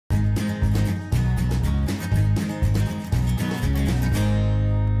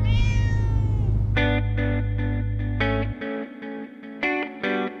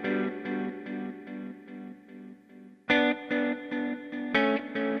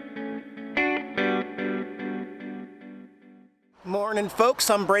Morning folks,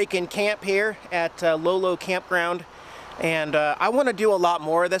 I'm breaking camp here at Lolo Campground, and I want to do a lot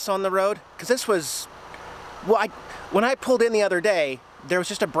more of this on the road, because this was, well, when I pulled in the other day, there was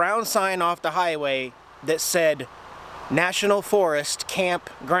just a brown sign off the highway that said National Forest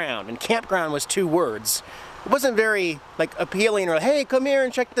Campground, and campground was 2 words. It wasn't very like appealing or hey, come here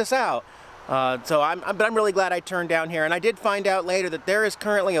and check this out. But I'm really glad I turned down here, and I did find out later that there is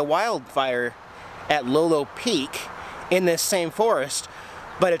currently a wildfire at Lolo Peak in this same forest,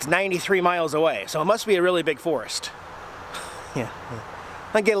 but it's 93 miles away, so it must be a really big forest. Yeah.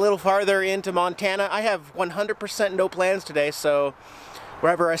 I get a little farther into Montana. I have 100% no plans today, so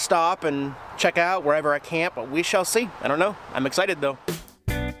wherever I stop and check out, wherever I camp, we shall see. I don't know. I'm excited though.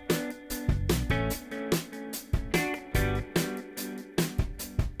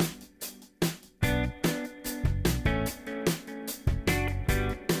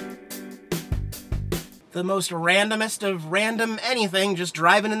 The most randomest of random anything, just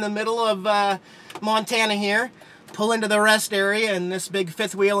driving in the middle of Montana here, pull into the rest area, and this big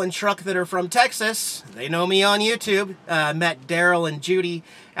 5th wheel and truck that are from Texas, they know me on YouTube. Met Daryl and Judy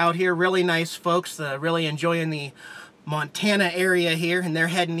out here, really nice folks, really enjoying the Montana area here, and they're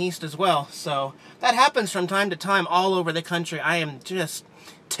heading east as well. So that happens from time to time all over the country. I am just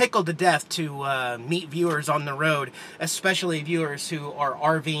tickled to death to meet viewers on the road, especially viewers who are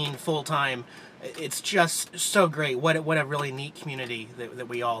RVing full-time. It's just so great. What a really neat community that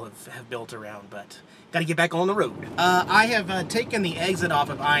we all have built around, but gotta get back on the road. I have taken the exit off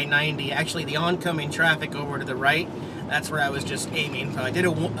of I-90, actually the oncoming traffic over to the right. That's where I was just aiming. So I did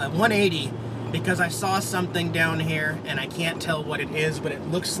a 180 because I saw something down here, and I can't tell what it is, but it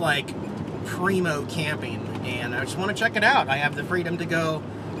looks like primo camping, and I just want to check it out. I have the freedom to go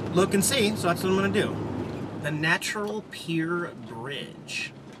look and see, so that's what I'm going to do. The Natural Pier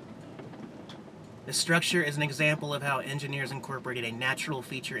Bridge. The structure is an example of how engineers incorporated a natural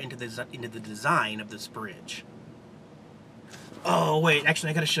feature into the design of this bridge. Oh wait,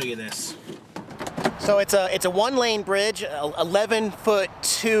 actually I gotta show you this. So it's a 1-lane bridge,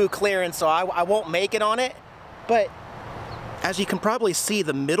 11'2" clearance, so I won't make it on it, but as you can probably see,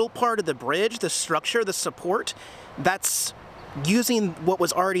 the middle part of the bridge, the structure, the support, that's using what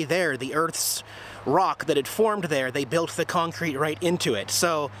was already there, the Earth's rock that had formed there. They built the concrete right into it.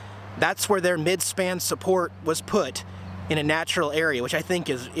 So that's where their mid-span support was put in a natural area, which I think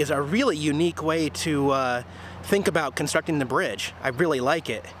is a really unique way to think about constructing the bridge. I really like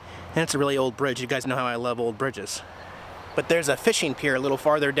it. And it's a really old bridge. You guys know how I love old bridges. But there's a fishing pier a little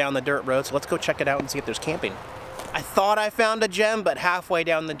farther down the dirt road, so let's go check it out and see if there's camping. I thought I found a gem, but halfway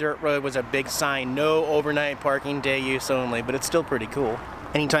down the dirt road was a big sign, no overnight parking, day use only, but it's still pretty cool.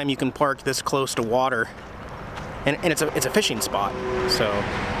 Anytime you can park this close to water, and it's a fishing spot, so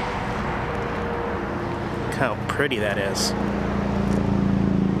how pretty that is.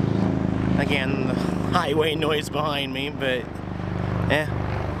 Again, the highway noise behind me, but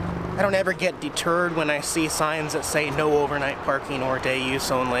I don't ever get deterred when I see signs that say no overnight parking or day use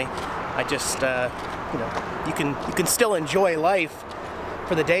only. I just, you know, you can still enjoy life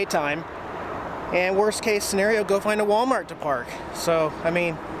for the daytime, and worst case scenario, go find a Walmart to park. So, I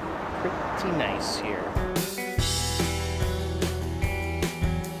mean, pretty nice here.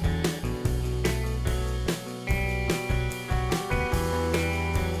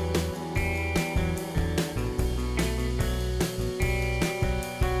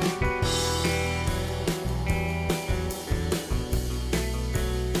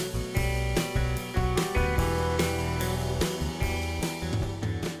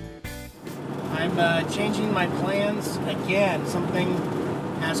 I'm changing my plans again. Something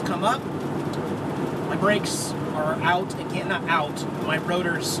has come up. My brakes are out again, not out. My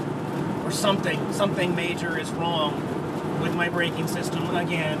rotors, or something major is wrong with my braking system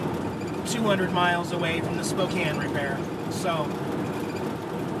again. 200 miles away from the Spokane repair. So,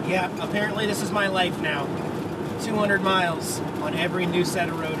 yeah, apparently this is my life now. 200 miles on every new set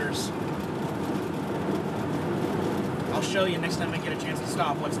of rotors. I'll show you next time I get a chance to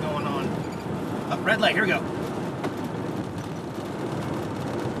stop what's going on. Oh, red light, here we go.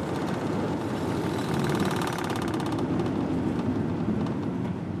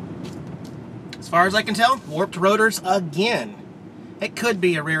 As far as I can tell, warped rotors again. It could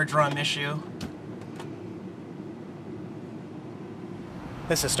be a rear drum issue.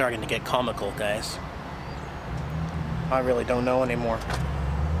 This is starting to get comical, guys. I really don't know anymore.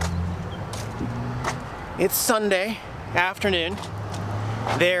 It's Sunday afternoon.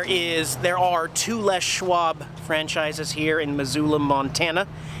 There are 2 Les Schwab franchises here in Missoula, Montana,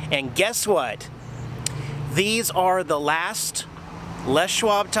 and guess what? These are the last Les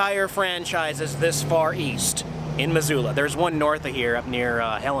Schwab tire franchises this far east. in Missoula. There's one north of here up near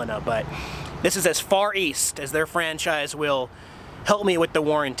Helena, but this is as far east as their franchise will help me with the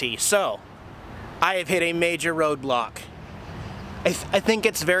warranty. So I have hit a major roadblock. I think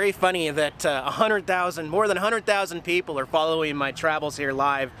it's very funny that more than 100,000 people are following my travels here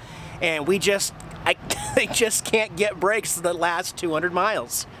live, and they just can't get brakes that last 200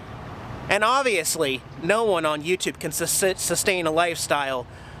 miles. And obviously, no one on YouTube can sustain a lifestyle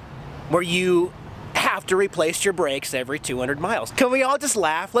where you have to replace your brakes every 200 miles. Can we all just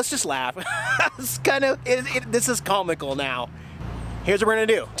laugh? Let's just laugh. It's kind of, this is comical now. Here's what we're gonna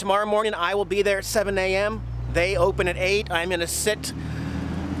do. Tomorrow morning, I will be there at 7 a.m. They open at 8. I'm gonna sit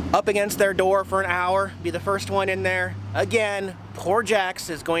up against their door for an hour, be the first one in there. Again, poor Jax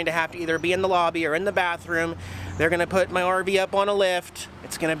is going to have to either be in the lobby or in the bathroom. They're gonna put my RV up on a lift.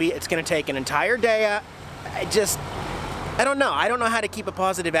 It's gonna take an entire day. I don't know. I don't know how to keep a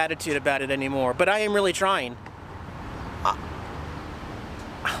positive attitude about it anymore, but I am really trying.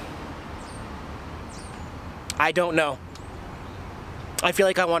 I don't know. I feel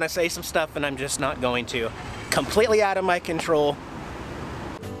like I want to say some stuff and I'm just not going to. Completely out of my control.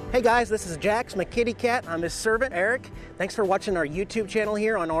 Hey guys, this is Jax, my kitty cat. I'm his servant, Eric. Thanks for watching our YouTube channel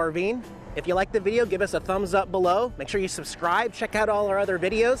here on RVing. If you liked the video, give us a thumbs up below. Make sure you subscribe, check out all our other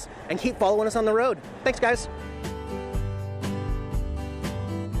videos, and keep following us on the road. Thanks guys.